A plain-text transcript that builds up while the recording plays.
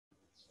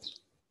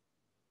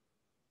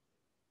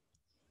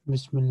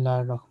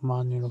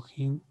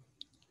Bismillahirrahmanirrahim.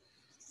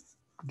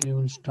 Today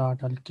we'll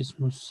start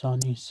Al-Qismus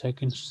Sani,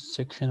 second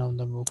section of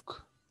the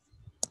book.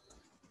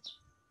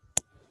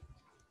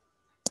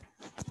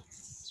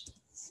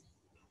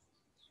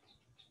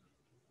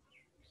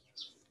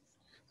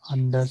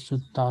 Under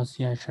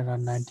Suttasi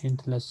Ashara,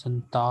 19th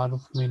lesson,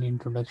 Ta'aruf mean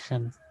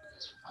introduction.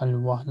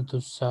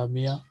 Al-Wahdatus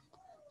Sabiya,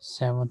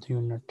 7th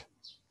unit.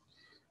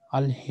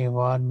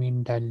 Al-Hiwar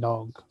mean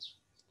dialogue.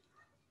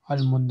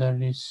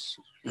 Al-Mudarris,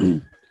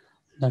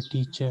 the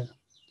teacher.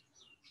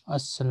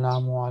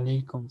 Assalamu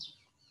alaikum,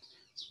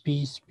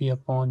 peace be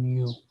upon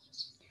you.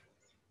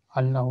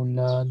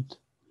 Al-Awlad,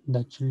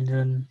 the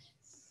children.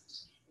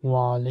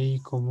 Wa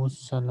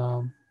alaikumus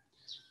salam,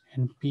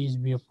 and peace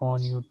be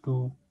upon you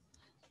too.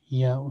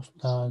 Ya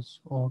Ustaz,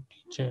 O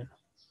teacher.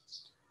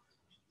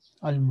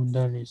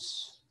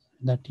 Al-Mudarris,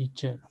 the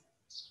teacher.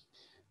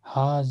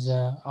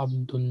 Haza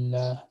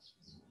Abdullah,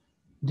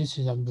 this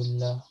is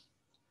Abdullah.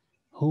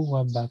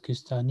 Huwa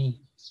Pakistani,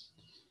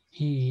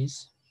 he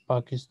is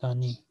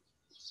Pakistani.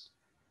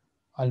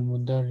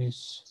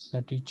 Al-Mudarris,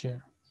 the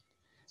teacher.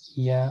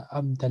 Ya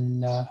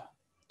Abdullah,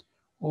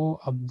 O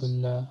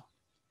Abdullah.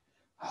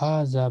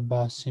 Haza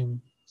Basim,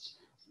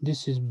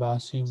 this is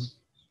Basim.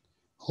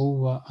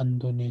 Huwa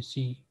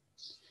Indonesi,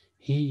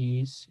 he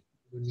is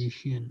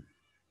Indonesian.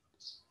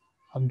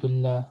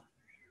 Abdullah,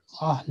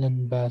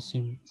 Ahlan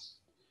Basim,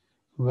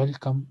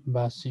 welcome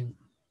Basim.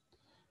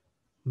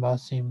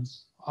 Basim,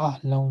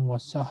 Ahlan wa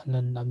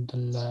sahlan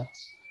Abdullah,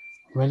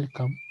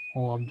 welcome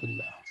O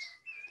Abdullah.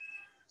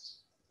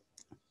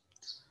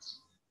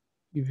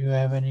 If you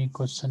have any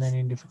question,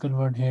 any difficult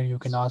word here, you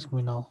can ask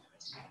me now.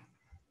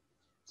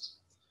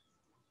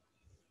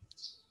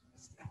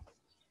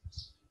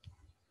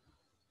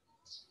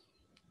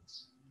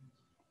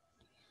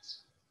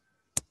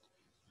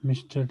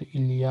 Mr.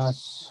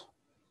 Ilyas,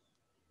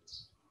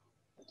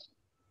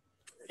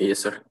 Yes,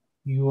 sir.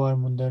 you are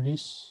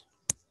Mudaris,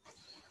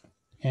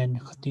 and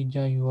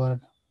Khatija, you are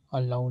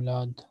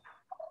Al-Awlad.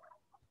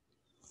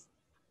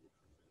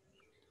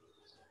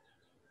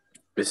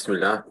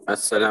 Bismillah.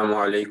 Assalamu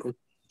alaikum.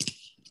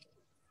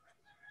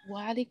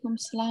 Wa alaikum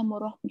salam wa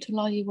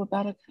rahmatullahi wa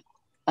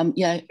barakatuh.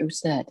 Yeah,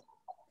 Ustad.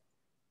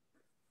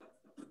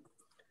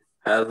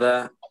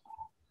 هذا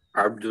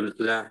عبد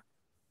الله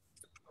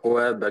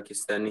هو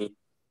باكستاني.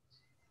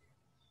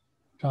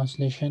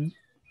 Translation.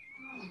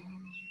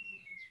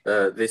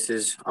 This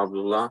is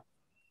Abdullah.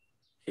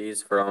 He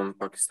is from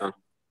Pakistan.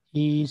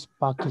 He is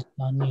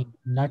Pakistani,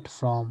 not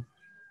from.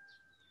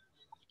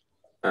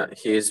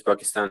 He is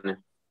Pakistani.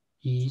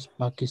 He is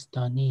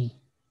Pakistani.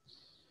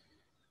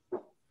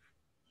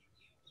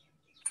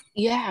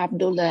 Yeah,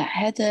 Abdullah.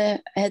 هذا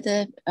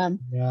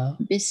Yeah.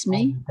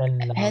 باسمي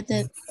Abdullah.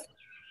 هذا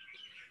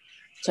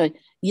sorry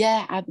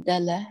يا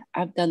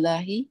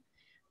عبدالله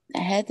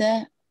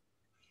هذا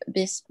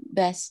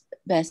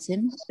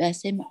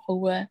باسم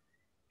هو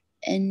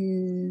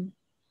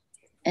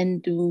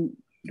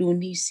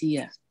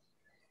إندونيسيا.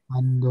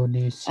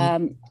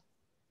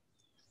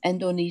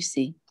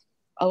 Indonesia.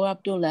 Oh,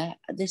 Abdullah,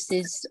 this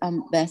is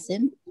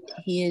Basim.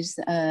 He is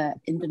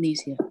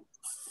Indonesian.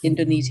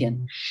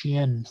 Indonesian.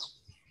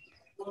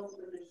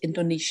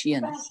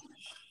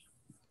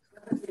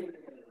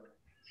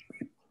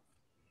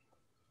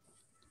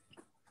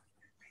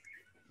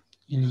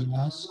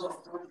 Ilyas.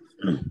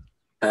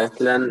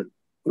 أهلا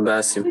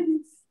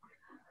باسم.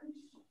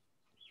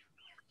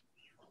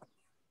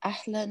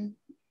 أهلا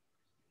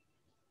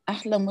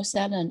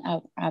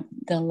وسهلا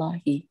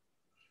Abdullah.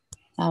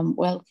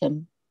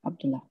 Welcome,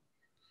 Abdullah.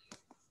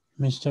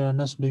 Mr.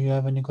 Anas, do you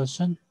have any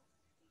question?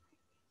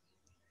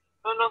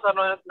 No,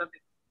 nothing.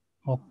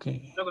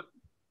 Okay. No.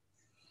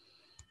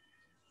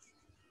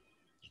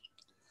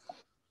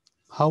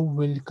 How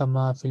will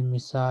kama fil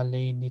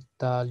misalain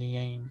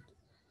taliyain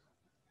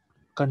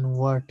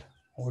convert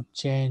or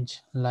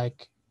change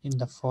like in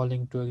the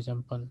following two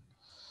example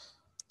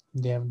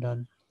they have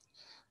done.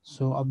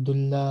 So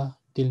Abdullah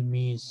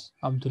Tilmiz,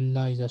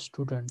 Abdullah is a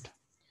student.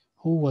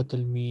 Huwa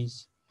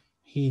Tilmiz,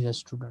 he is a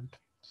student.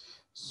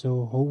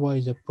 So huwa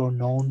is a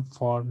pronoun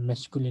for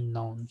masculine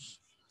nouns.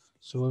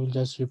 So we will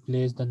just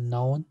replace the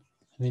noun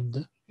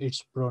with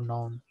its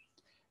pronoun.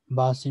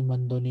 Basim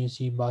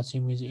Indonesi,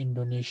 Basim is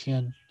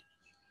Indonesian.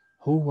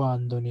 Huwa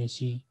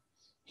Indonesi,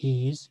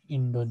 he is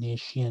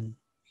Indonesian.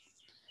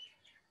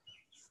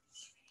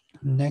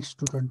 Next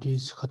student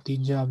is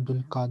Khatija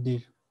Abdul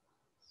Qadir.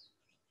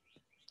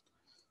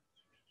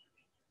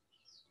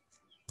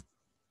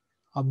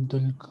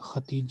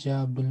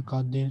 Khatija Abdul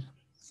Qadir.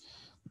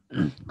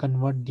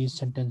 Convert these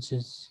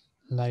sentences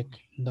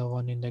like the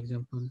one in the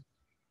example.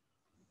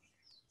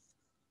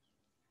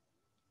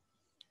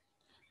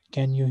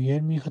 Can you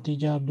hear me,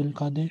 Khatija Abdul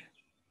Qadir?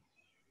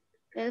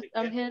 Yes,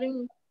 I'm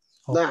hearing.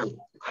 Okay.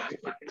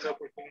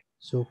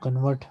 So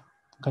convert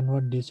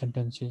these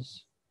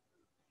sentences.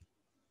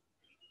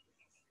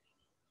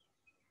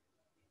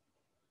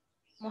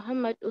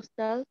 Muhammad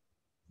Ustaz.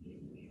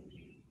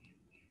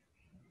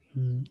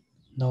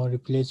 Now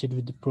replace it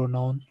with the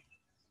pronoun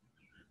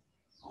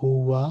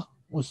huwa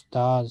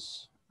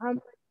ustaz.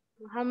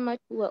 محمد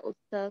هو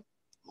أستاذ.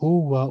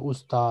 Huwa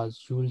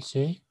ustaz. You will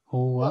say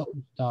huwa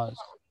ustaz.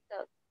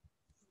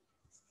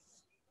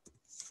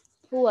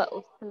 هو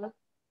أستاذ.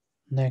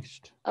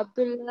 Next.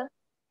 Abdullah.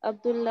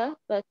 Abdullah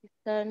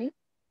Pakistani.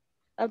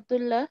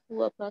 Abdullah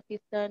هو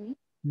باكستاني.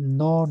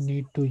 No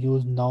need to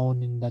use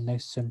noun in the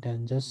next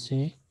sentence. Just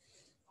say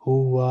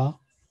huwa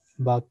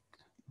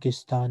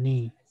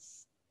Pakistani.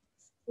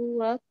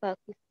 هو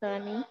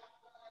باكستاني.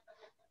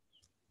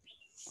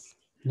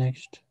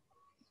 Next.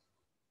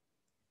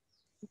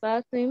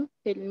 باسم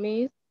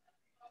تلميذ.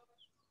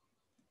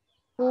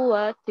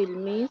 هو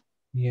تلميذ.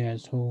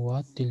 Yes,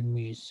 huwa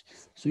tilmiz.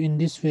 So in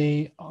this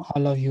way,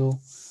 all of you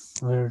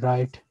will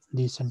write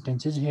these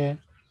sentences here,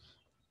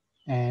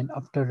 and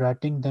after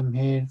writing them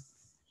here,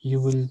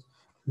 you will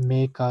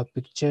make a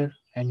picture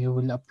and you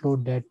will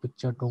upload that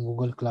picture to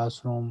Google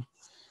Classroom.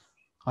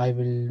 I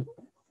will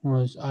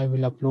I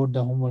will upload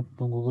the homework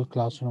to Google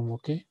Classroom.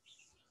 Okay.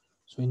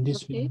 So in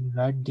this way, Okay. you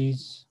write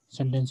these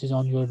sentences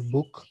on your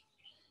book.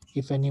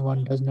 If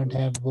anyone does not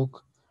have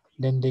book,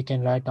 then they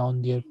can write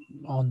on the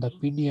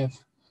PDF,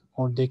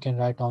 or they can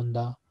write on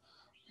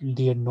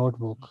their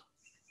notebook.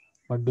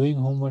 But doing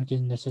homework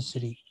is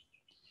necessary,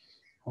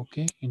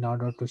 okay, in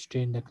order to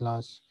stay in the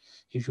class.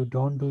 If you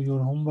don't do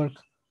your homework,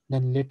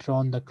 then later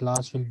on the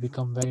class will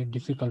become very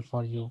difficult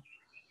for you,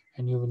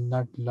 and you will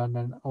not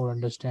learn or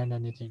understand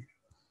anything.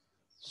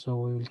 So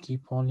we will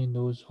keep only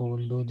those who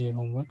will do their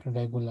homework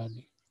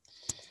regularly.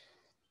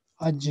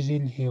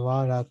 Ajril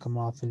hiwara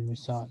kama fil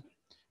misal.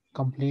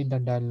 Complete the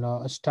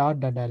dialogue,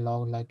 start the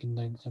dialogue like in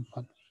the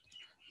example.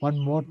 One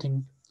more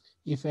thing,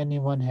 if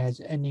anyone has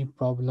any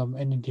problem,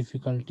 any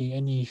difficulty,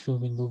 any issue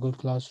with Google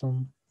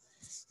Classroom,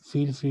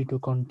 feel free to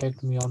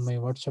contact me on my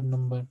WhatsApp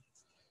number.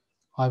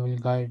 I will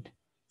guide,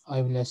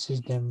 I will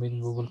assist them with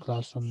Google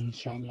Classroom,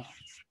 inshallah.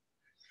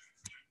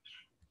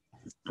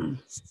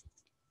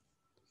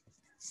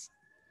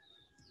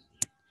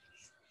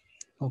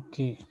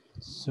 Okay,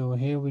 so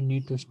here we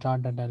need to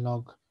start the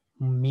dialogue.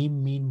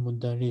 Mim mean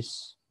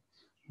Mudaris.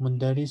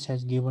 Mudaris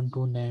has given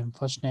two names.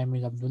 First name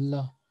is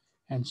Abdullah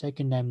and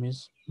second name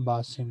is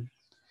Basim.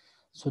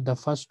 So the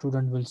first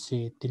student will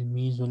say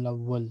Tilmizul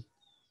Awwal.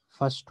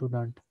 First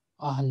student,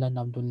 Ahlan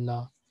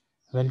Abdullah.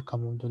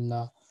 Welcome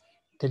Abdullah.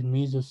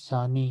 Tilmizul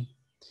Sani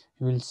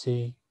will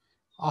say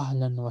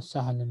Ahlan wa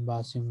sahlan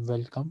Basim.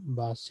 Welcome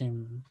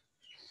Basim.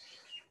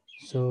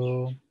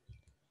 So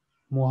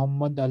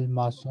Muhammad Al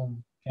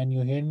Masum. Can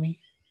you hear me?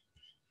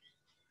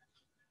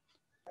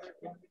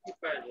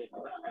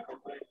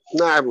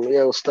 نعم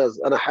يا أستاذ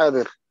أنا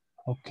حاضر.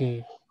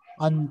 Okay.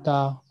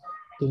 Anta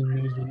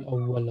Tilmizul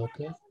Awwal.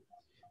 Okay.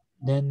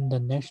 Then the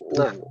next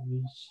نعم.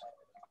 student is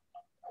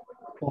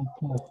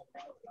Oppo.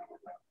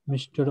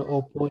 Mr.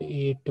 Oppo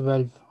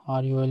A12.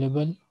 Are you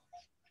available?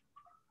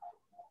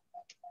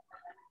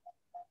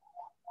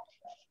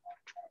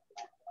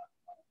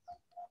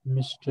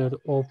 Mr.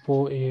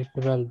 Oppo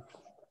A12.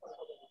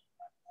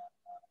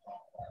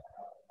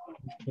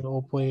 Mr.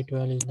 Oppo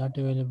A12 is not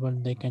available.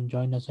 They can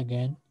join us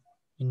again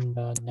in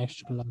the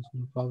next class,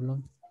 no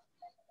problem.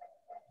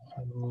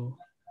 So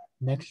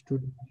next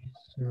student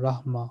is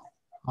Rahma.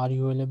 Are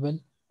you available?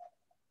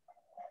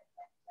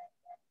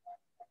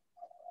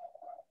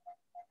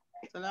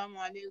 Assalamu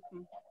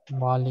alaikum.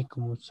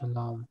 Walaikum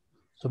assalam.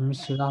 So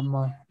Miss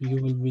Rahma,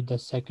 you will be the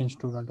second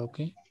student,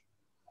 okay?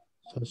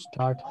 So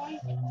start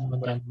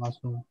Muhammad Al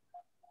Masum.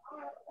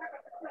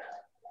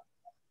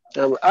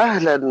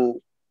 أهلا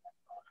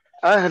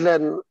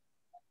أهلا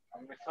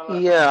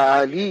يا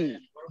علي.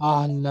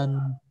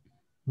 Ahlan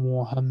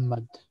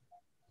Muhammad.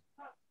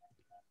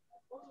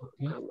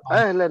 Okay.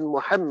 أهلا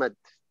محمد.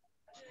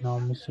 Now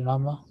Miss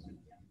Rahma.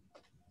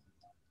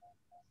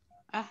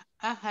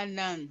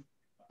 Ahlan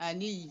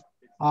Ali.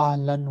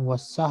 Ahlan wa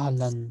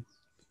sahlan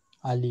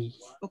Ali.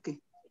 Okay.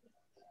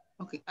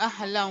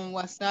 Ahlan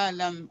wa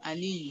salam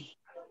Ali.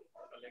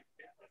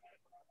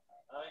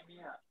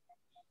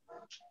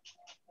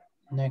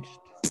 Next.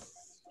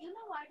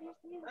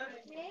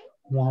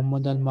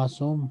 Muhammad Al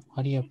Masum.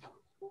 Hurry up.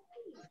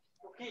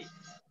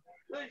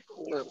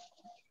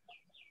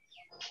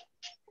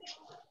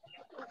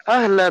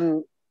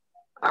 أهلا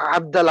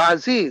عبد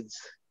العزيز.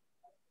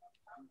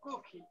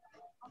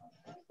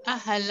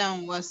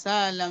 Ahlan wa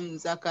salam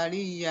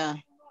Zakaria.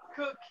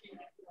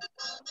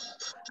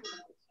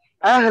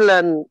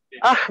 أهلا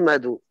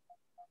أحمد.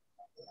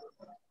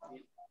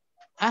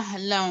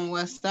 Ahlan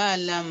wa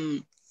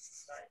salam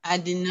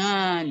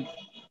Adnan.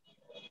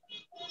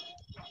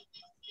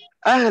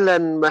 أهلا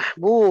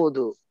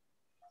محمود.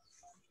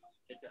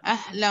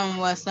 Ahlan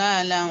wa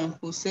salam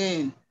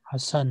Hussein.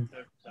 Hassan.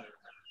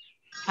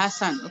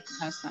 Hassan. Okay,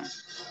 Hassan.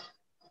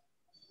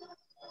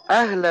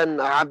 أهلا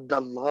عبد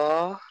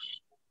الله.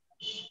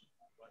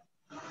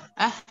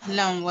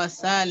 Ahlan wa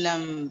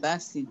salam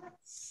Basim.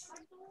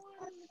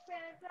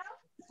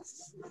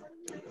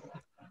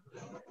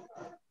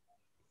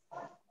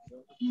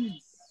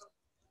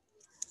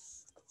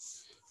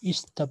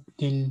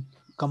 Istabdil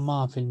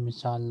kama fil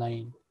misal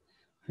line.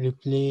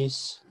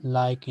 Replace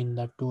like in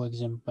the two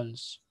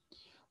examples.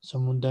 So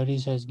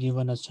Mudaris has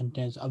given a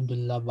sentence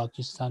Abdullah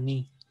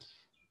Pakistani.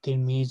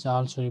 Tirmiz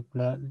also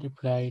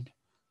replied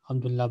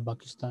Abdullah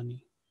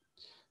Pakistani.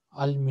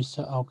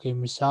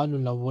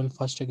 Misalul Awwal,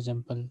 first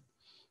example.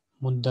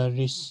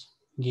 Mudaris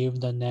gave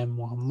the name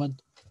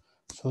Muhammad.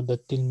 So the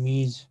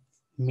Tilmiz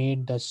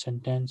made the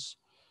sentence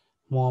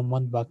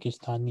Muhammad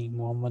Pakistani.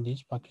 Muhammad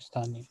is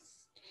Pakistani.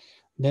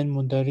 Then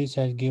Mudaris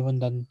has given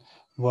the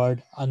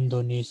word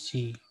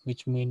Indonesi,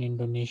 which means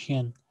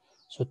Indonesian.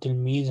 So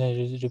Tilmiz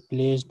has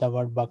replaced the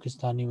word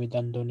Pakistani with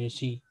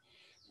Indonesi,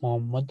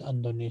 Muhammad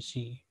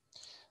Indonesi.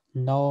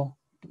 Now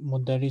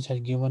Mudaris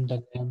has given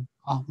the name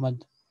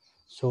Ahmad.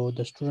 So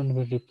the student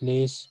will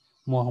replace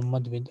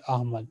Muhammad with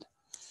Ahmad.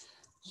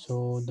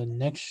 So the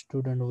next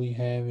student we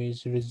have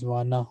is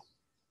Rizwana.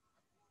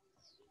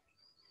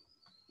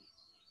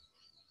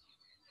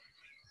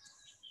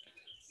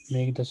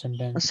 Make the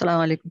sentence.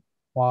 Assalamu alaikum.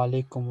 Wa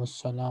alaikum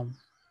assalam.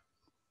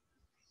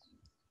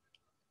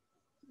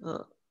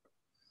 Uh,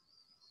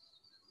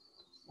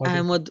 What is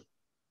Ahmad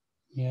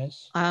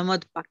yes?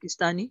 Ahmad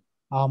Pakistani.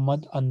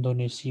 Ahmad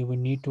Indonesi. We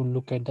need to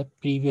look at the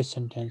previous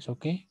sentence,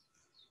 okay?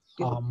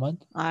 Okay. Ahmad.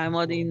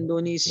 Ahmad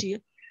Indonesia.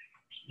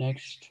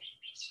 Next.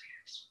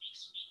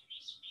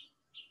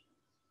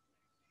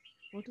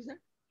 What is that?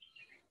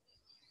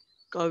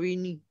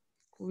 Kuwaiti.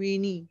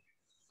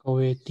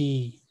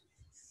 Kuwaiti.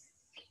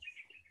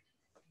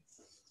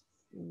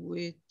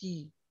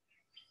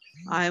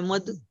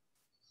 Ahmad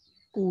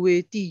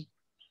Kuwaiti.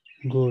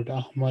 Good.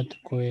 Ahmad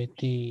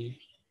Kuwaiti.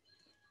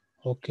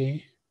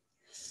 Okay.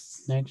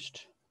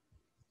 Next.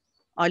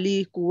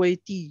 Ali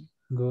Kuwaiti.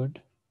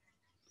 Good.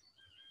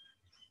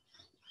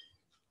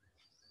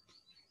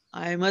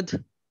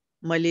 Ahmad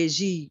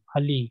Malaysi.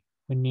 Ali.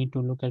 We need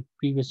to look at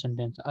previous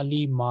sentence.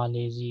 Ali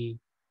Malaysi.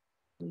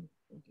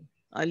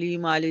 Ali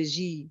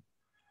Malaysi.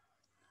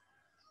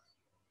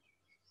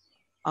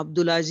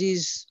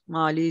 Abdulaziz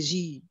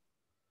Malaysi.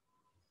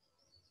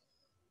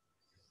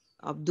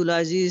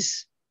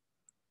 Abdulaziz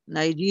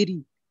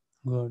Nigeria.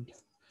 Good.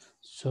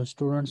 So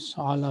students,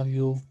 all of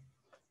you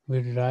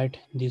will write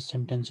these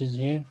sentences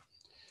here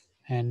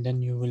and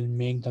then you will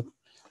make the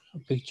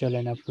picture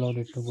and upload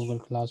it to Google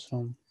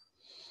Classroom.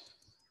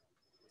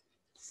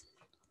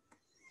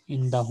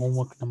 In the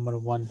homework number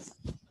 1.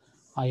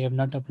 I have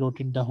not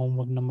uploaded the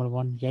homework number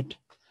 1 yet,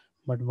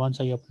 but once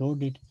I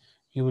upload it,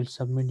 you will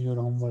submit your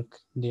homework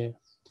there.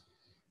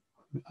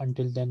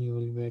 Until then, you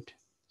will wait.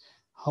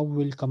 How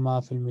will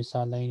kama fil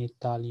misalain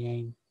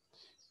italian?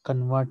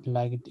 Convert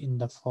like in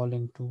the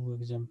following two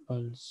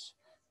examples.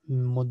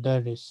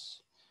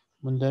 Mudaris.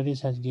 Mudaris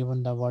has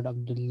given the word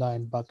Abdullah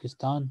in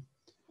Pakistan.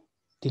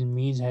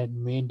 Tilmiz had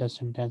made the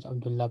sentence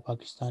Abdullah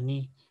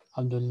Pakistani.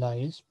 Abdullah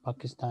is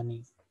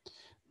Pakistani.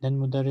 Then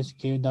Mudaris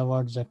gave the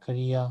word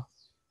Zakaria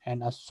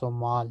and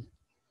As-Somal.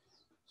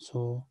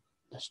 So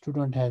the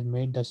student has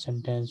made the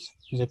sentence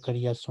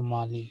Zakaria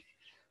Somali.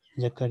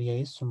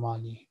 Zakaria is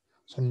Somali.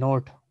 So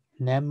note,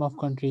 name of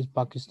country is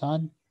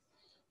Pakistan,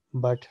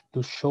 but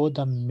to show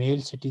the male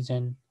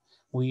citizen,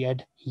 we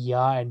add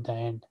ya at the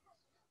end.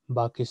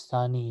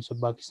 Pakistani. So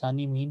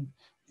Pakistani means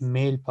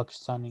male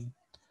Pakistani.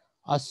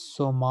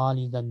 As-Somal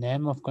is the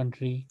name of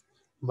country,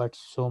 but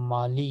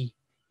Somali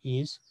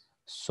is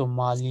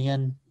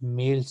Somalian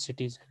male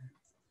citizen.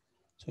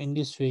 So in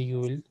this way you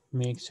will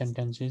make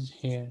sentences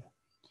here.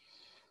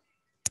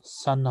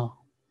 Sana.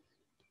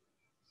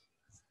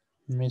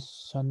 Miss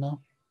Sana.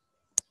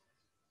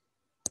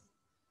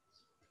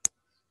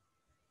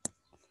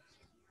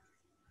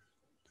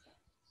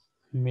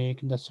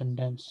 Make the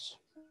sentence.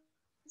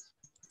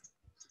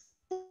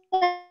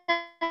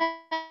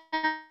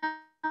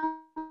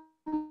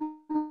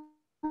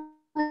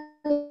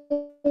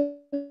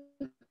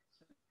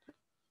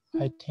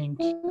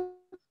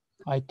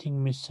 I think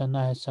Miss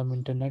Sana has some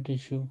internet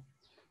issue.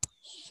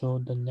 So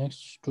the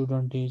next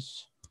student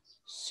is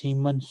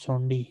Seaman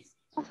Sondi.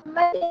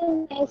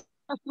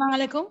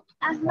 Assalamualaikum.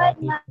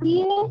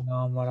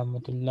 Waalaikumsalam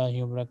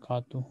warahmatullahi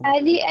wabarakatuh.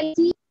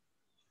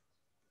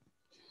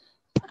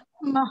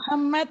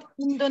 Muhammad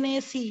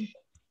Indonesia.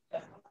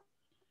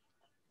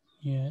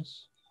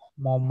 Yes.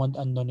 Muhammad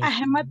Ahmad.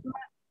 Indonesian.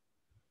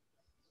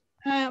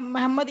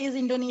 Muhammad is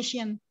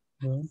Indonesian.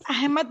 Good.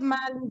 Ahmad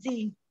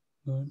Malaysi.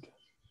 Good.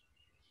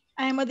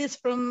 Ahmad is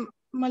from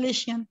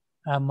Malaysian.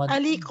 Ahmad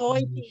Ali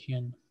Kuwaiti.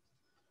 Indonesian.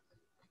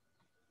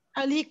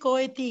 Ali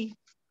Kuwaiti.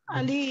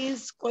 Ali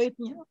is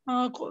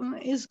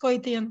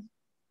Kuwaitian.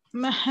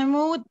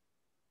 Mahmoud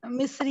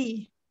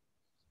Misri.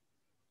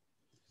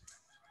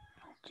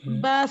 Okay.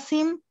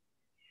 Basim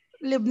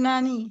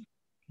Lebanese.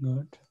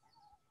 Good.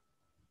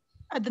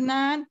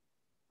 Adnan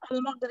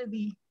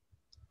Al-Maghribi.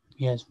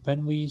 Yes,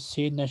 when we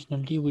say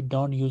nationality, we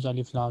don't use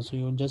alif lam. So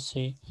you just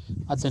say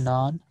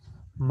Adnan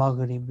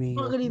Maghribi.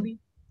 Maghribi.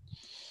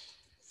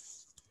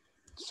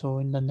 So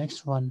in the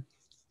next one,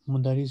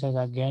 Mudaris has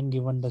again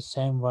given the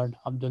same word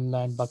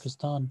Abdullah in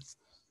Pakistan.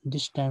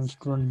 This time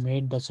student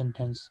made the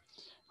sentence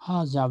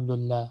Haza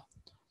Abdullah.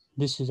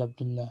 This is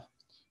Abdullah.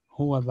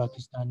 Huwa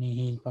Pakistani.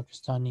 He is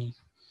Pakistani.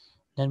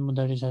 Then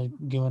Mudaris has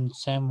given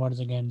same words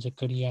again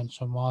Zakaria and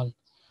Somal.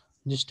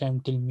 This time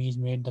Tilmiz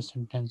made the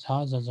sentence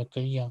Haza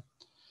Zakaria,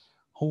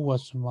 who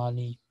was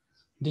Somali.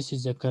 This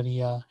is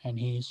Zakaria and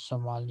he is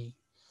Somali.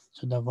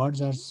 So the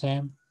words are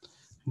same,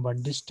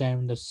 but this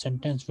time the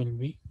sentence will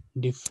be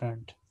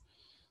different.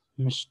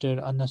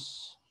 Mr.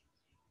 Anas,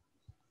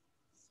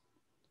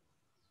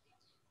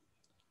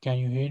 can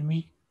you hear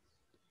me?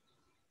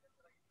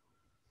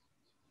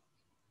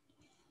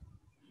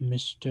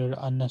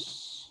 Mr.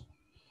 Anas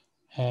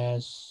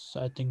has,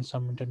 I think,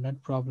 some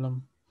internet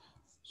problem.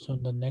 So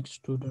the next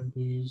student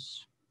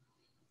is,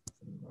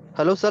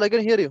 Hello, sir. I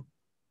can hear you.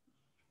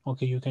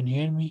 okay, you can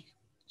hear me.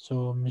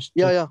 So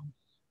Yeah, Mr. yeah.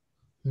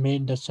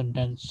 made the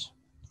sentence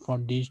for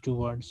these two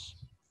words.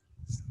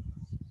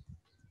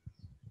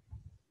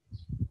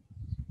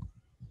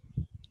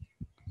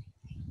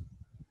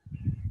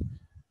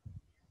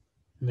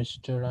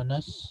 Mr.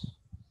 Anas,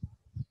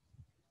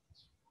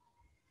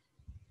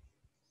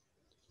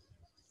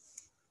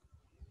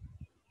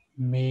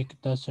 make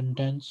the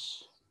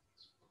sentence.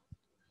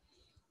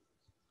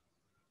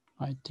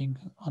 I think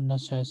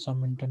Anas has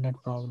some internet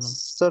problem.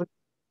 Sir,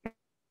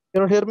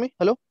 can you hear me?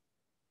 Hello?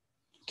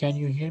 Can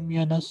you hear me,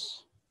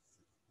 Anas?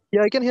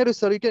 Yeah, I can hear you,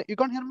 sir. You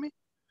can't hear me?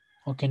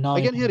 Okay, now I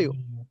I can can hear you.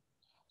 hear you.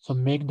 So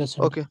make the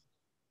sentence. Okay.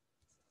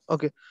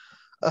 Okay.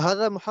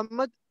 هذا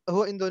محمد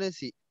هو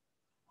إندونيسي.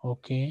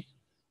 Okay,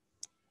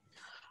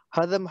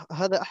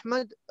 هذا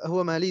أحمد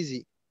هو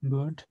ماليزي.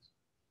 good,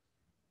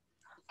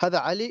 هذا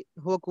علي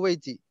هو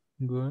كويتي.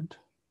 good,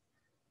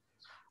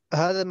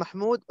 هذا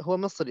محمود هو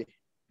مصري.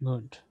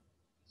 good,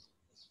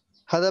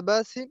 هذا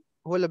باسم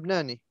هو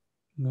لبناني.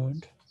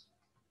 good,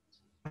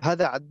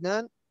 هذا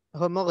عدنان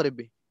هو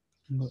مغربي.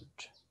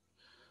 good.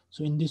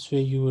 So in this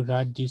way, you will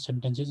write these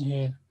sentences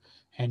here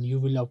and you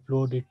will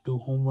upload it to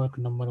homework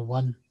number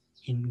 1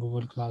 in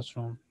Google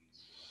Classroom.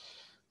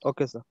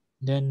 Okay, sir.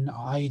 Then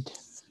I'd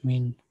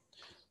mean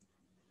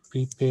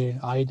prepare.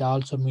 I'd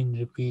also mean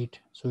repeat.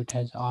 So it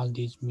has all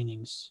these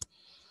meanings.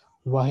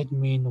 Wahid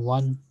mean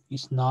 1,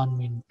 Isnan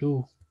mean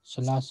 2,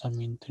 Salasa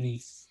mean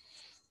 3.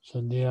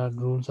 So there are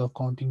rules of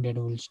counting that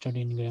we'll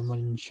study in grammar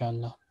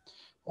inshallah.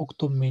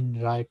 Uktub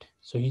mean write.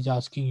 So he's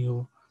asking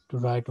you to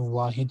write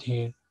Wahid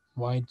here.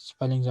 Wahid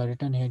spellings are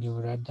written here, you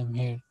write them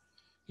here.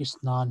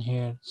 Isnan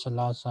here,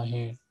 Salasa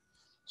here.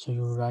 So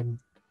you write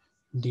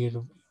their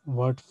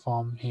word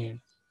form here.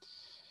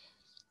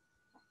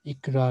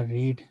 Ikra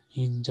read.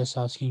 He's just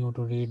asking you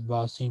to read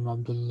Basim,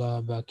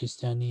 Abdullah,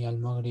 Pakistani, Al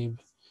Maghrib.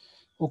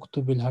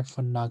 Uktub al harf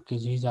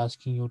naqiz. He's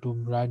asking you to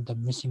write the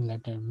missing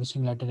letter.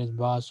 Missing letter is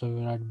ba, so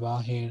you write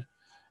ba here.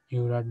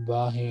 You write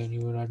ba here.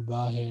 You write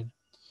ba here.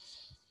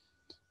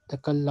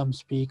 Takallam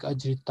speak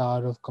ajri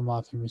ta'aruf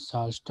kama fil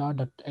misal. Start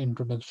the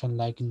introduction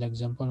like in the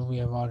example we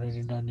have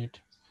already done it.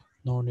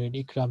 No need.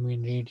 Ikra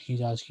mean read. He's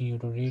asking you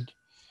to read.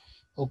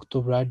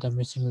 Uktub write the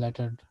missing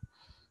letter.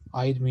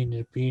 Aid mean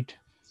repeat.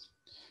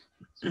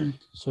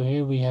 So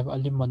here we have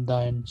alif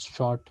madda and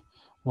short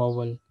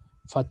vowel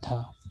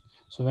fatha.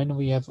 So when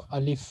we have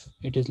alif,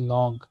 it is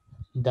long,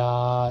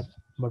 dar.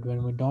 But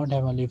when we don't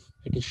have alif,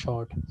 it is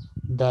short,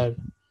 dar,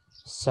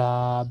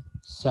 sab,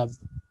 sab,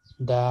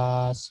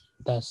 das,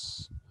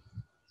 das.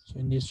 So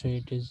in this way,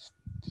 it is.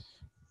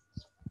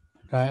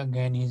 Right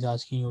again, he's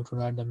asking you to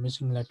write the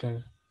missing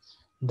letter.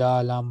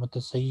 Da alamat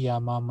sayya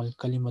amam al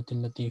kalimat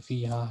allati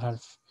fiha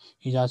harf.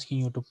 He's asking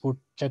you to put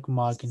check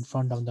mark in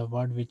front of the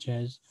word which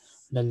has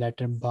the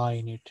letter ba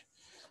in it.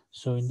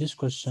 So in this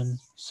question,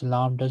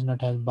 Salam does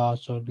not have ba,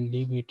 so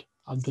leave it.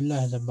 Abdullah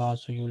has a ba,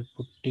 so you will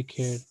put tick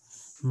here.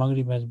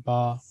 Maghrib has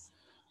ba.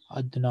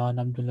 Adnan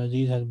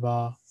Abdulaziz has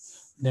ba.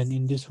 Then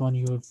in this one,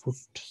 you will put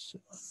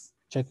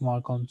check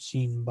mark on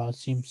scene.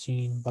 Basim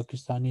scene,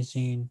 Pakistani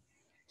scene,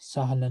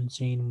 Sahlan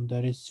scene,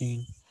 Mudaris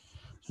scene.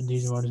 So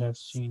these words have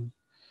seen.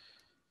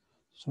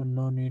 So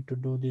no need to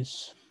do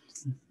this.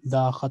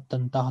 Da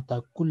khattan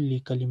tahta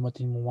kulli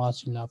kalimatin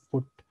muwasila.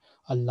 Put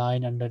a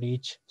line under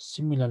each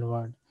similar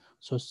word.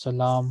 So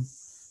salam,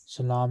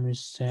 salam is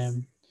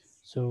same.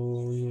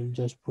 So you'll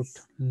just put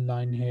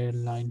line here,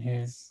 line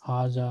here.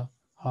 Haza,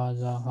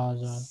 haza,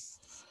 haza.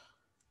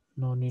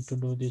 No need to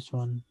do this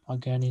one.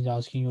 Again, he's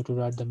asking you to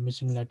write the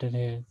missing letter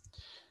here.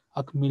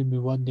 Akmil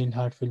biwaddil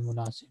harfil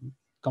munasib.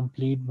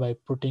 Complete by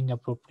putting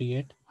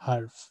appropriate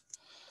harf.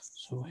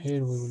 So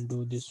here we will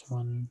do this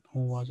one.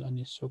 Who was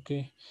Anis?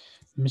 Okay.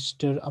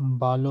 Mr.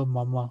 Ambalo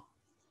Mama.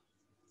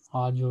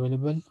 Are you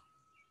available?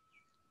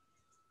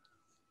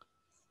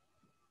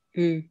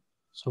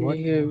 So Can what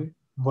you is hear the me?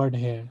 word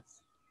here?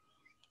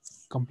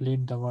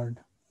 Complete the word.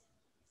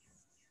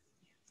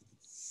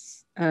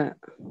 Ah,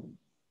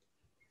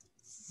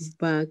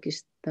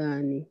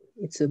 Pakistani.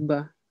 It's a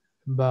ba.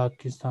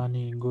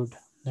 Pakistani. Good.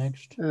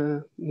 Next.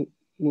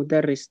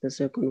 Mudarris, the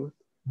second one.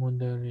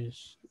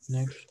 Mudaris.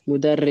 Next.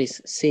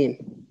 Mudarris,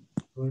 sin.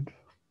 Good.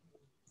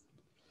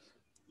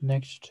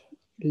 Next.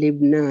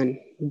 Lebanon,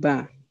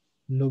 ba.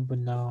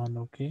 Lubnan.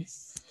 Okay.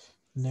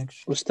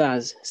 Next.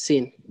 Ustaz,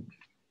 sin.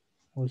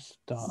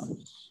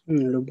 Ustaz.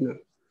 Lebanon.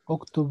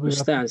 اكتب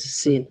Ustaz, رقم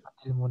sin. الكلمة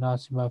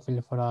المناسبة في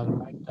الفراغ.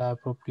 Write the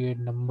appropriate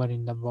number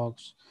in the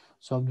box.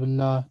 So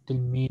Abdullah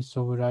Tilmiz,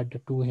 so we write the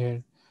 2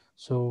 here.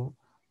 So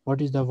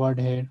What is the word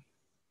here?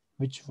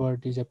 Which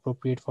word is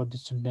appropriate for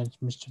this sentence,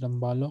 Mr.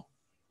 Ambalo?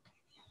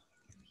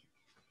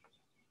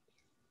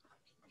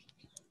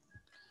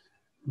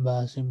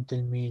 Basim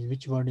Tilmiz.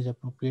 Which word is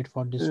appropriate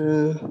for this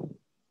one?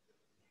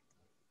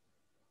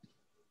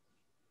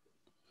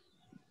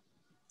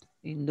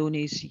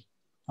 Indonesia.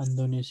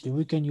 Indonesia.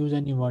 We can use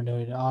any word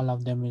here. All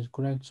of them is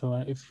correct. So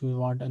if you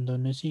want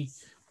Indonesia,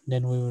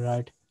 then we will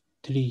write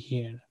 3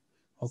 here.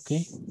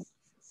 Okay.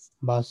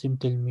 Basim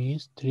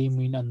Tilmiz. 3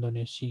 mean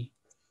Indonesia.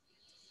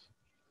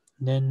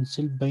 Then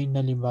sil bain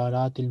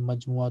al-ibarat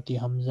al-majmuati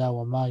hamza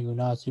wa ma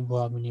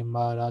yunasibuha min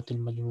ibarat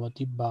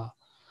al-majmuati ba.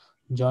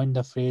 Join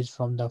the phrase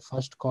from the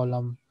first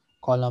column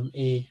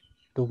A,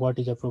 to what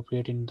is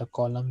appropriate in the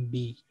column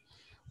B.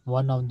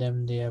 One of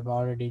them they have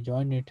already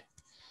joined it.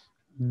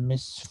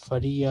 Miss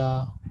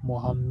Faria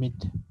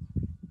Mohammed.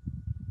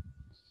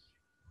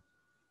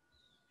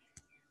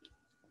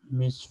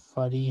 Miss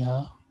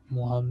Fariha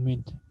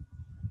Mohammed.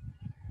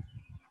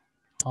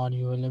 Are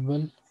you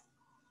available?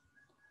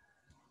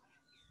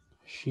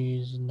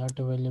 She is not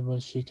available.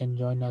 She can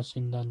join us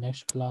in the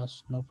next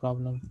class. No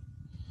problem.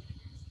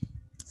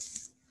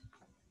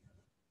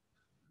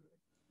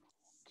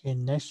 Okay,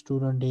 next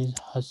student is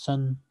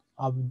Hassan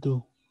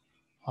Abdu.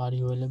 Are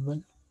you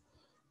available?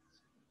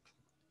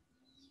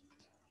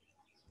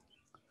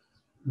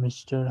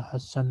 Mr.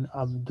 Hassan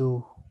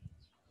Abdu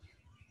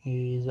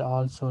is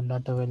also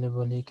not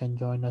available. He can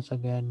join us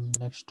again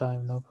next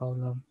time. No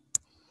problem.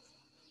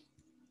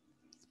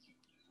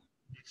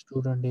 Next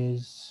student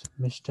is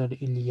Mr.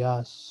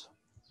 Ilyas.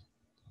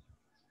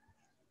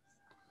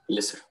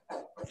 Yes, sir.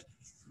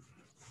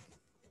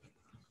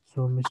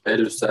 So, Mr.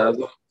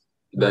 الأستاذ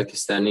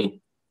Pakistani.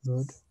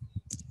 Good.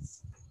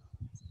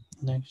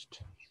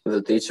 Next.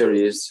 The teacher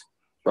is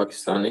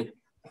Pakistani.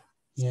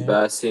 Yeah.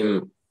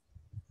 Basim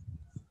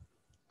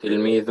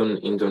تلميذ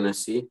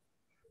إندونيسي.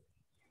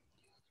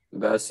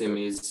 Basim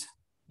is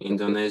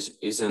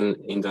an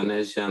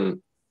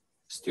Indonesian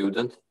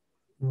student.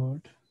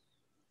 Good.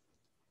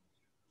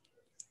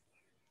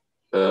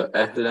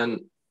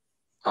 أهلا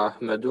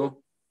أحمد.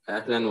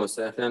 أهلا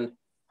وسهلا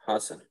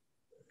حسن.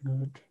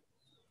 Good.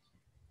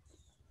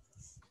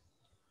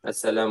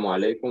 السلام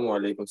عليكم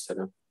وعليكم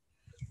السلام.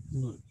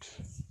 Good.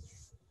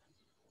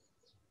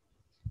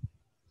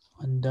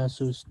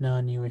 الدرس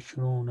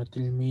 22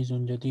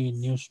 تلميذ جديد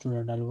new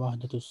student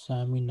الوحدة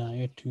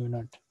الثامنة 8th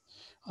unit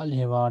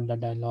الحوار the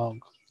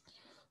dialogue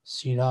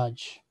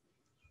سراج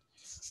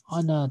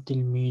أنا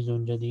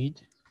تلميذ جديد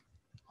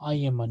I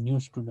am a new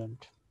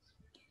student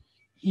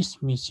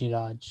اسمي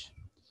سراج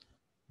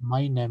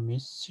My name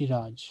is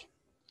Siraj.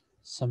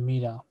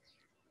 Samira.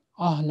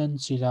 Ahlan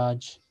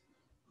Siraj.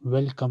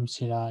 Welcome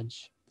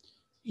Siraj.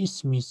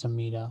 Ismi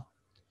Samira.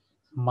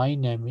 My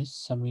name is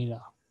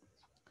Samira.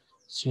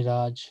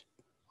 Siraj.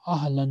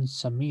 Ahlan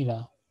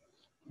Samira.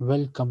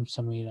 Welcome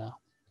Samira.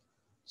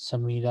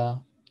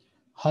 Samira.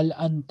 Hal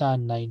anta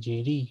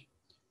Nigeri?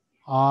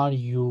 Are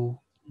you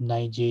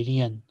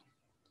Nigerian?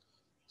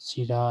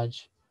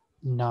 Siraj.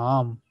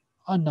 Naam.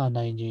 Ana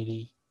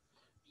Nigeri.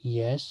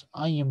 Yes,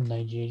 I am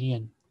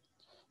Nigerian.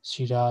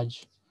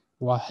 Siraj.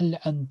 Wahal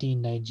anti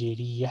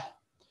Nigeria?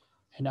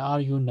 And are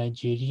you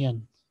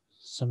Nigerian?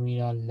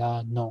 Samira.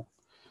 La. No.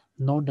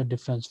 Note the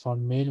difference. For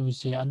male we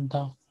say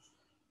anta,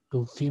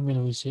 to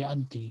female we say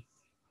anti.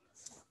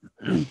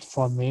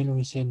 For male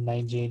we say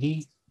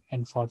Nigeri,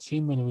 and for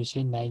female we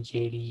say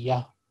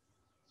Nigeria.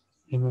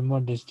 Remember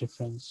this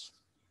difference.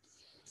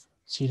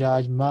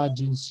 Siraj. Ma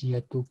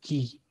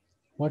jinsiyatuki?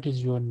 What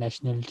is your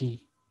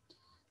nationality?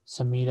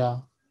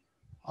 Samira.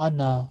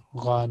 Ana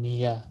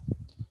Ghaniya.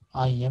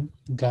 I am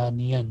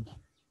Ghanaian.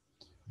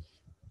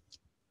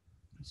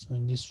 So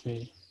in this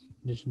way,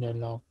 this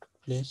dialogue took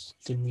place.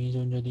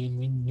 Tilmizun Jadid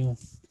means new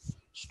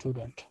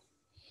student.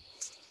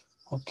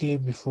 Okay,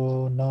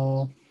 before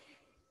now,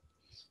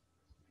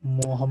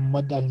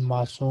 Muhammad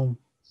Al-Masoom.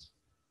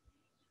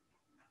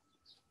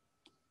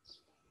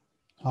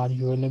 Are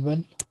you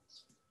available?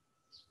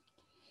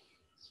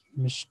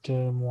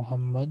 Mr.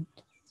 Muhammad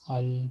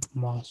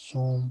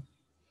Al-Masoom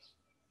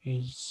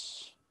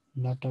is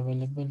not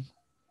available.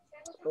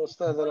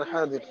 أستاذ أنا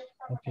حاضر.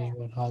 Okay,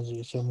 you are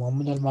Hazir. So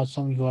Muhammad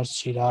Al-Masoom, you are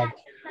Siraj.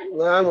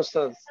 نعم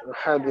أستاذ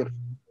حاضر.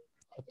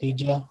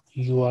 Khatija,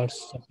 you are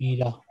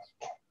Samira.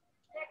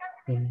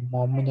 So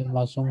Muhammad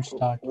Al-Masoom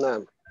start.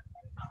 نعم.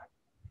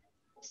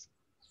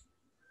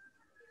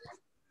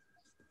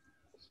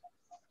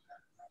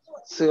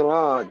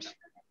 سراج.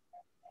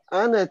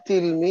 أنا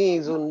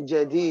تلميذ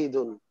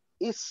جديد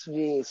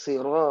اسمي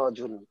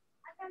سراج.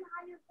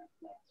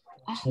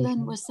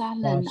 أهلا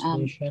وسهلا.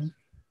 Translation.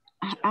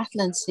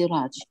 أهلا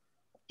سراج.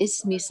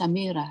 اسمي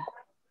سميرة.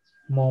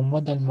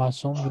 Muhammad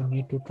Al-Masoom, you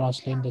need to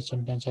translate the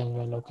sentence as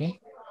well, okay?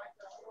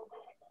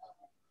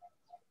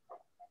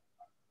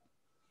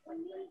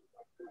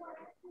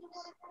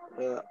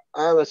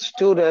 I'm a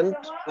student.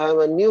 I'm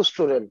a new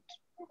student.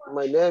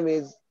 My name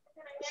is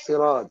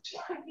Siraj.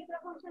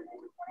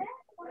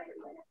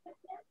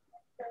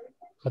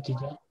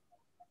 Khatija.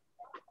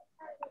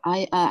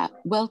 I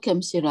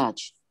welcome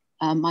Siraj.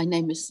 My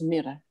name is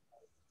Samira.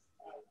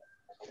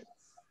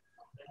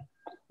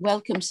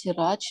 Welcome,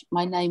 Siraj.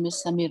 My name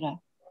is Samira.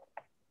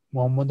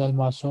 Muhammad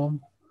Al-Masoom.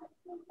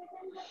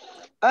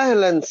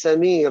 أهلا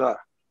سميرة.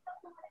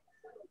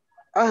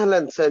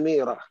 أهلا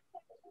سميرة.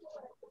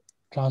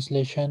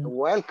 Translation.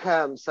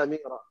 Welcome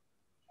سميرة.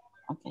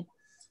 Okay.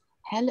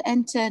 هل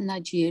أنت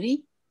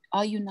نيجيري?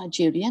 Are you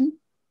Nigerian?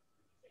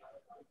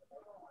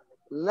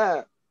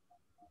 لا.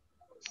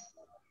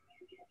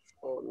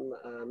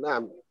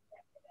 نعم.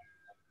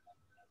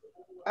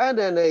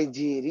 أنا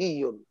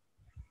نيجيري.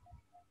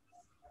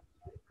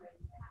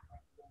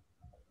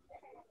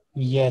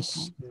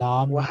 Yes.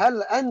 Naam.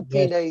 وهل أنت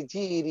Yes.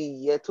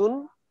 نيجيرية؟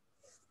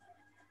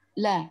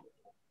 لا.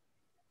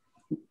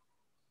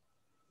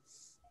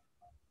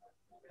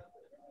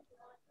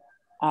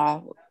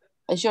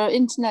 Is your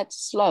internet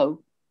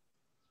slow?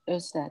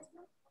 Ustad?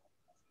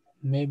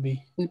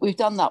 Maybe. We've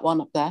done that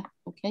one up there.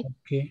 Okay.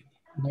 Okay.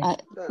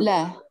 Next.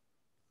 لا.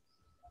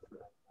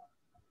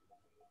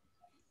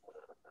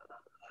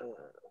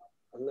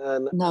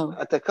 No.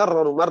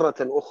 أتكرر مرة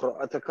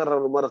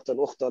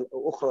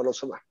أخرى لو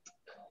سمحت.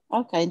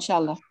 Okay, إن شاء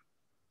الله.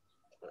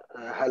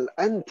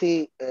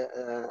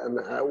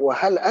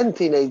 وهل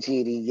أنت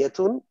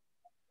نيجيرية؟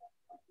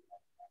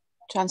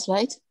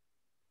 Translate.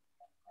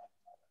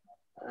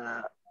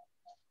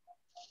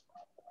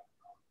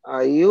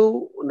 Are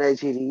you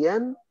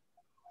Nigerian?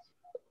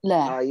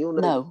 لا. Are you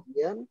No.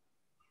 Nigerian?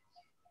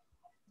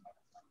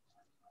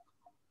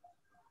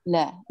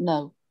 لا.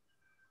 No.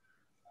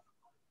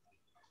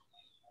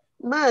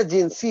 ما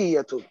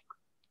جنسيتك؟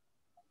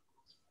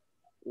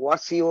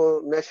 What's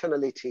your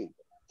nationality?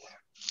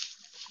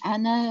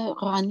 أنا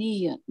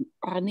غنية.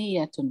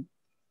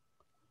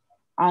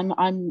 I'm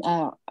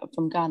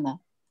from Ghana.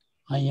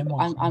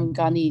 I'm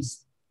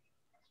Ghanese.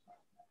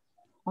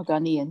 Or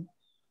Ghanaian.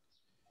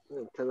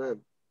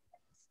 تمام.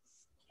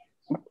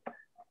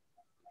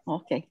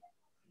 Okay.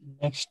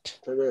 Next.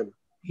 تمام.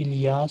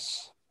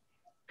 Ilyas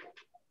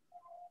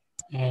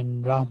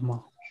and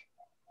Rahma.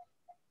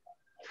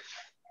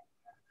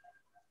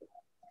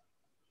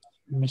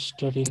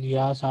 Mr.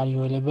 Ilyas, are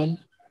you available?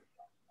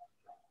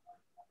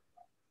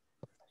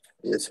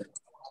 Yes, sir.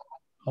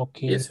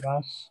 Okay, Yes, sir.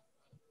 Ilyas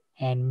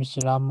and Ms.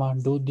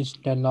 Rahma, do this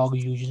dialogue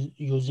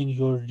using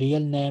your real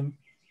name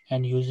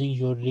and using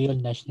your real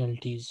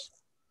nationalities.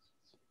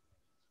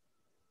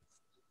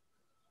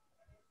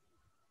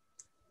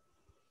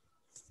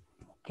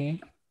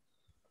 Okay.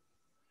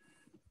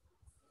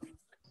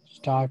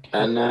 Start.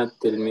 أنا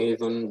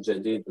تلميذ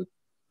جديد.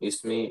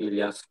 اسمي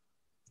إلياس.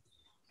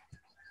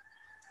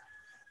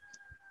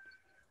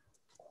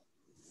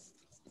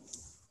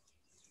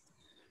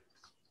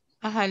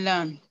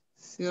 أهلا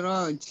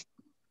سراج.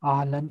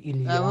 أهلا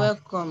إلياس.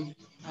 Welcome.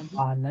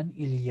 أهلا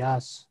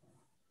إلياس.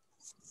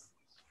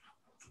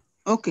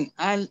 Okay.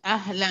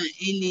 أهلا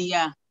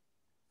إلياس.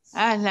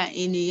 أهلا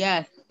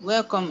إلياس.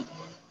 Welcome.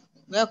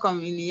 Welcome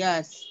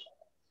إلياس.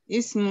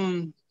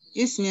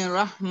 اسمي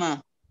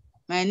رحمة.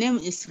 My name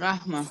is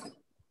Rahma.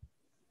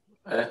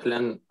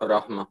 أهلا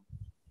رحمة.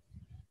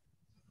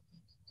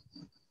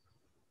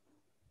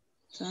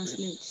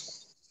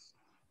 Translate.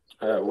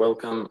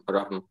 Welcome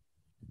رحمة.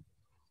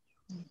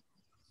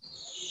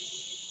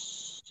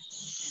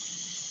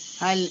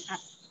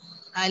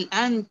 هل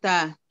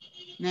أنت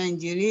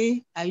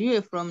نيجيري? Are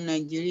you from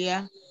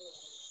Nigeria?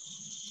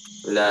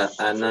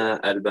 لا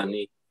أنا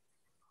ألباني.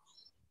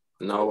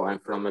 No, I'm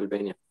from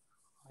Albania.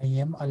 I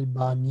am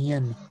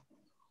Albanian.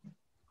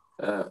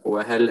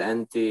 وهل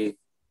أنت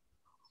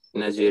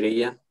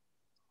نيجيرية؟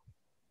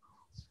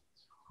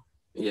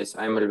 Yes,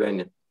 I'm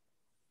Albanian.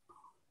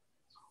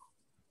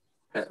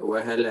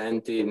 وهل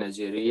أنت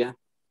نيجيرية؟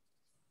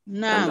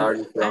 نعم.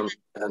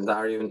 And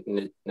are you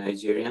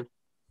Nigerian?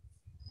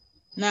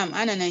 نعم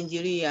أنا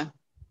نيجيرية.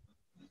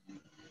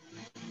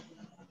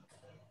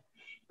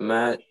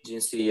 ما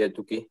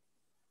جنسيتك؟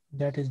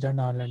 That is done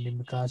already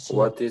because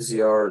What is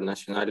your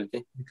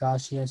nationality?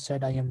 Because she has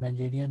said I am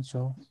Nigerian,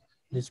 so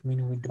this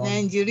means we don't.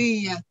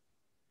 Nigeria.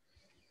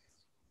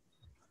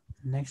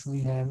 Next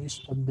we have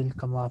Istabdil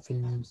Kama fil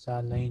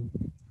Misalain.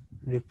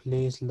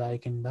 Replace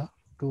like in the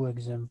two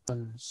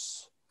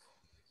examples.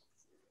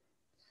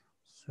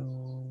 So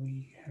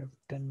we have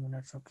 10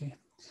 minutes, okay.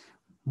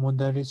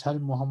 Mudaris Hal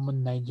Muhammad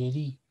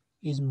Nigeri.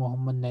 Is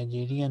Muhammad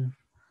Nigerian?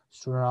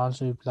 Student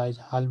also replies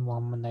Hal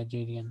Muhammad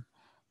Nigerian.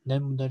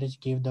 Then Mudaris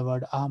gave the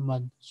word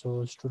Ahmad,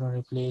 so student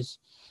replace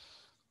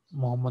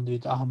Muhammad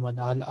with Ahmad,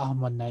 Al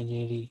Ahmad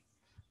Nigeri.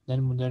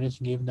 Then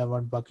Mudaris gave the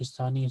word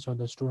Pakistani, so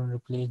the student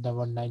replaced the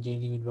word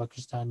Nigeri with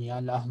Pakistani.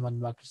 Al Ahmad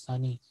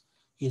Pakistani.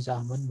 Is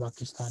Ahmad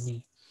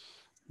Pakistani.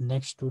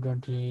 Next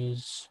student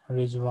is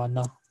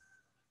Rizwana.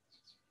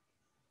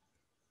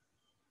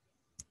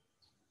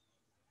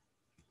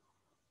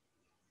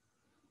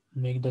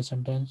 Make the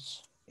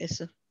sentence. Yes,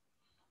 sir.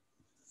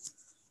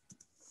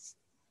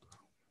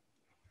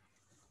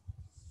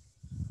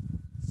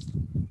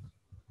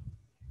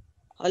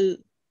 Al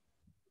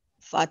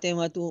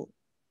Fatimatu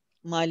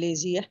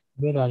Malaysia.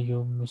 Where are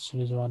you, Miss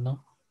Rizwana?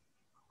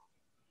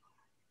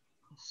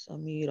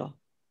 Samira.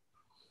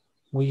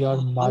 We are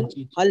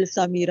Majid. Hal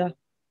Samira.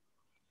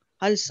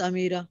 Hal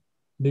Samira.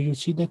 Do you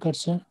see the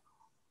cursor?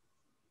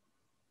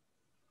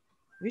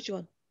 Which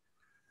one?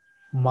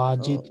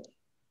 Majid.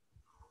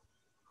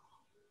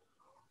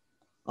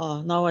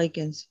 Now I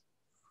can see.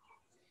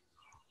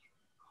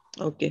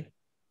 Okay.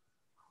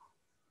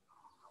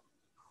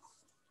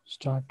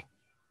 Start.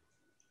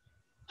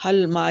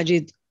 Hal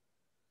Majid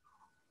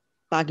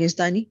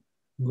Pakistani.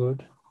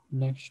 Good.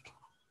 Next.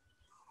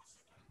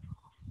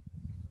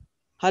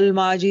 Hal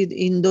Majid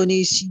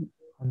Indonesia.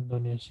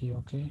 Indonesia.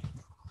 Okay.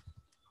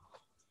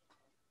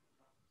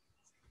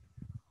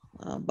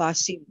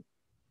 Basim.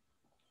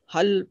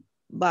 Hal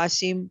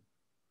Basim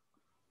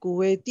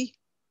Kuwaiti.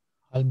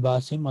 Al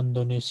Basim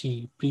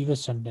Indonesia.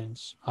 Previous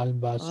sentence. Al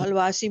Basim. Hal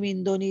Basim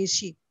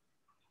Indonesia.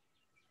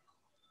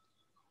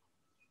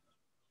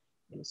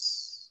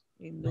 Yes.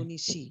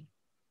 Indonesia.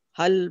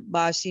 Hal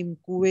Basim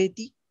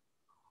Kuwaiti.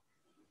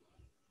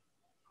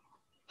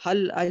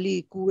 Hal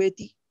Ali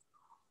Kuwaiti.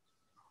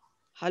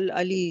 Hal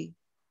Ali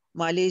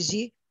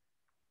Malaysia.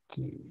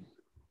 Okay.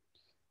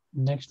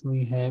 Next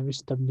we have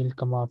Istabdil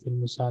Kama fil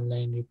Misal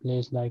line.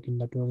 Replace like in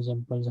the two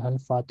examples. Hal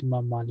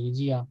Fatima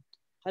Malaysia.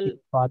 Hal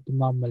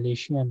Fatima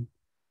Malaysian.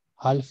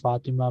 Hal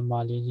Fatima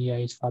Malaysia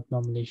is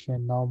Fatima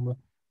Malaysian. Now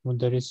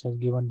Mudaris has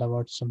given the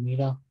word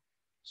Samira.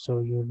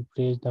 So you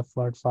replace the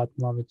word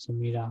Fatima with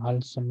Samira.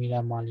 Hal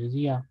Samira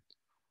Malaysia.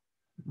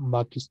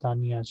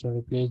 Pakistania. So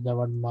replace the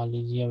word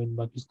Malaysia with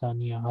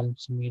Pakistania. Hal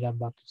Samira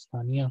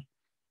Pakistania.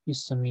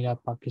 Is Samira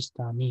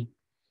Pakistani.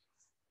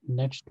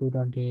 Next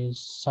student is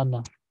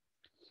Sana.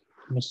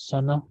 Miss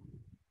Sana,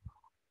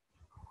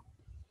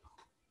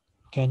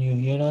 can you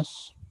hear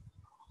us?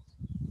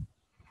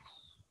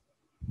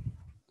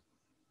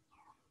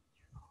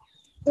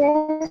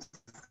 Yes.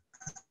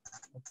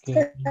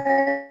 Okay.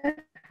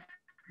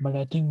 But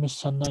I think Miss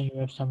Sana, you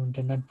have some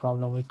internet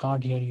problem. We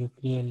can't hear you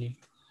clearly.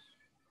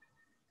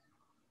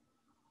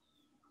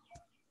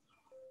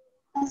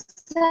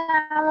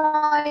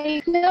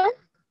 Assalamualaikum.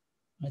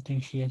 I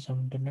think she has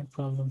some internet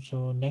problem.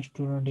 So next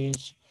student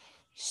is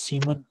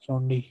Simon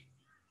Sondi.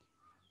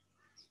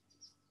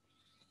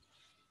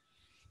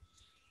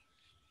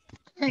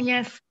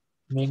 Yes.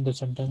 Make the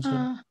sentence.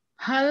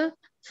 Hal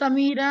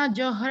Samira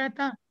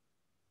Johrata.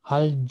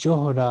 Hal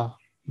Johra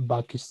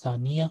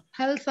Pakistania.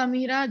 Hal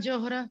Samira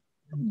Johra.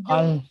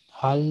 Hal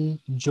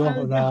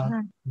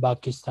Johra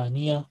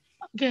Pakistania.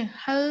 Okay.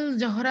 Hal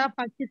Johra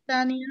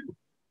Pakistania.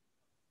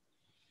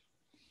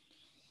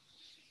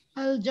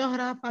 Hal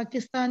Johra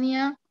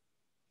Pakistania.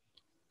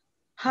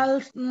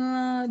 Hal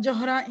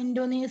Johra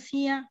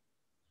Indonesia.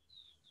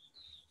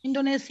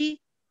 Indonesia.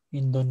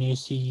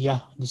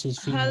 Indonesia. This is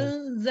female.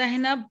 Hal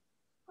Zainab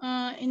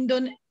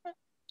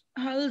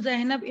Hal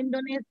Zainab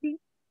Indonesia.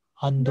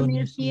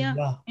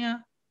 Indonesia. Yeah.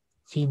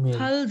 Female.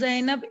 Hal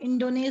Zainab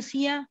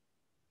Indonesia.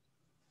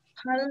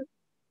 Hal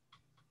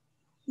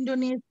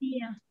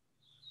Indonesia.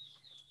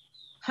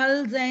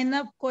 Hal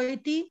Zainab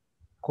Kuwaiti.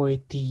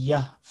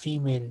 Kuwaitiya.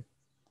 Female.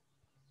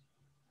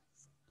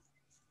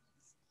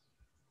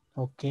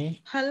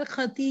 Okay. Hal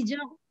Khatija.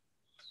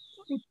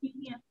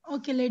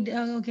 Okay, lady.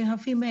 Okay, her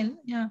female.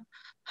 Yeah.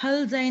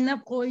 Hal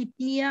Zainab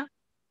Kuwaitiya.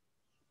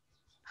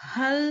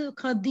 Hal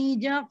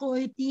Khadija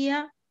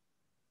Kuwaitiya.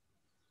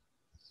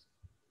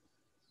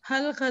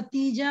 Hal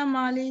Khatija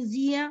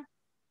Malaysia.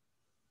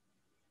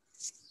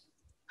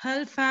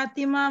 Hal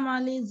Fatima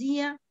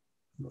Malaysia.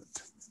 Good.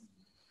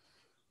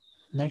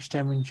 Next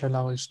time, inshallah,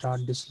 I will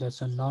start this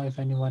lesson. Now, if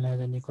anyone has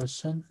any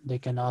question, they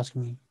can ask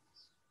me.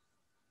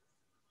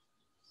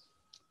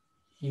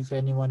 If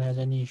anyone has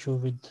any issue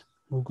with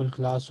Google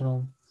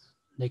Classroom,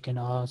 they can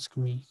ask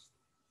me.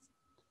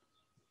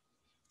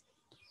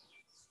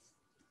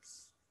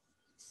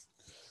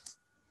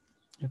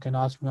 You can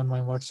ask me on my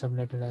WhatsApp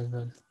later as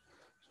well.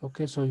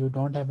 Okay, so you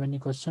don't have any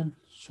question,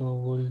 so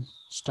we'll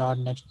start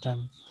next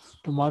time.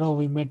 Tomorrow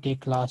we may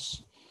take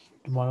class.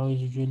 Tomorrow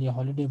is usually a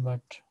holiday,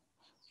 but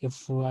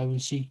if I will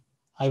see,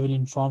 I will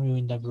inform you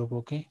in the group,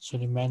 okay? So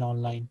remain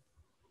online.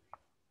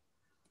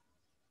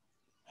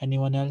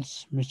 Anyone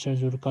else? Mr.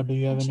 Zurka, do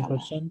you have any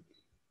question?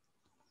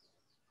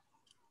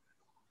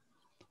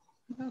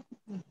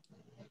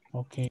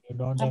 Okay, you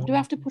don't have. Do we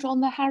have to put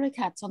on the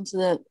harakats onto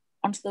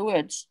the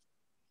words?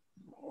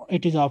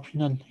 It is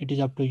optional. It is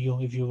up to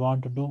you. If you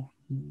want to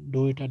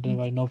do it.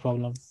 Otherwise, no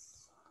problem.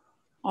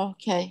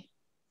 Okay.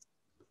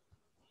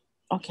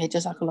 Okay,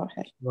 Jazakallah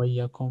khair.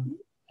 Wayakum.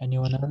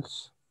 Anyone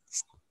else?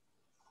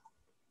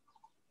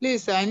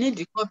 Please, I need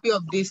a copy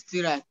of this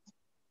Tirat.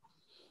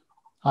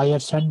 I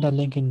have sent the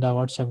link in the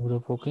WhatsApp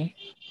group, okay?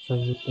 So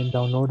you can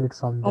download it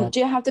from there.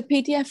 Do you have the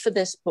PDF for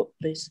this book,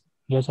 please?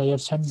 Yes, I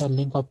have sent the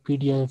link of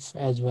PDF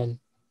as well.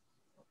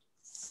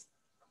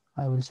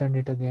 I will send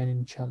it again,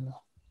 inshallah.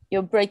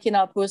 You're breaking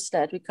up,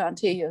 Ustad. We can't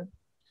hear you.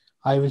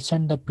 I will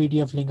send the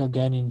PDF link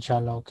again,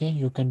 inshallah, okay?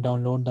 You can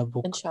download the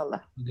book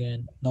Inshallah.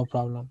 again, no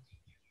problem.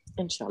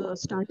 Inshallah.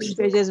 Starting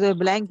pages were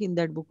blank in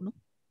that book, no?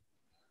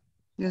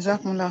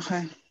 Jazakumullah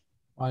khair.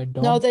 I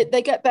don't. No,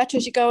 they get better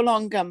as you go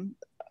along,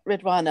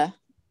 Ridwana.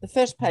 The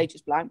first page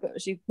is blank, but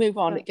as you move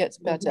on, it gets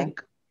better.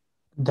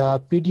 The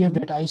PDF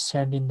that I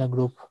sent in the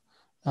group,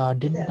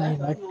 didn't I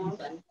write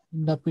it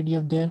in the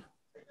PDF there?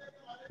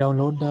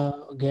 Download the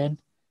again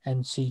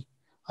and see.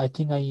 I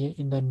think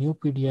in the new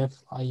PDF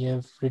I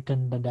have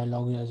written the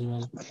dialogue as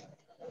well.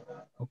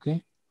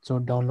 Okay, so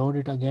download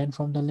it again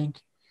from the link,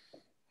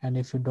 and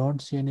if you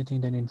don't see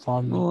anything, then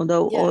inform me.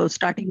 No, the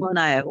starting one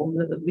I have,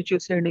 which you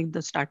said in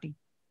the starting.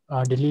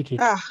 Delete it.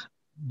 Ah.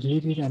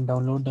 Delete it and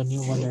download the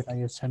new one that I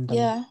have sent.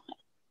 Yeah.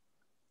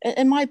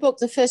 In my book,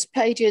 the first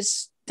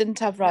pages didn't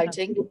have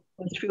writing.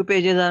 First few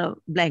pages are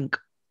blank.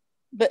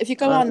 But if you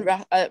go on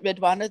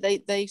Ridwana,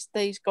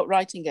 they got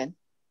writing in.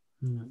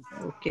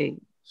 Okay.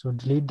 So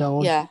delete the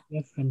old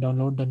PDF and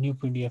download the new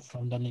PDF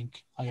from the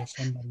link. I have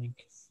sent the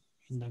link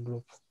in the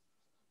group.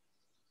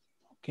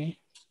 Okay.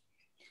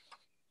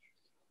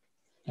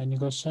 Any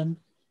question?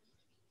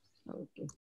 Okay.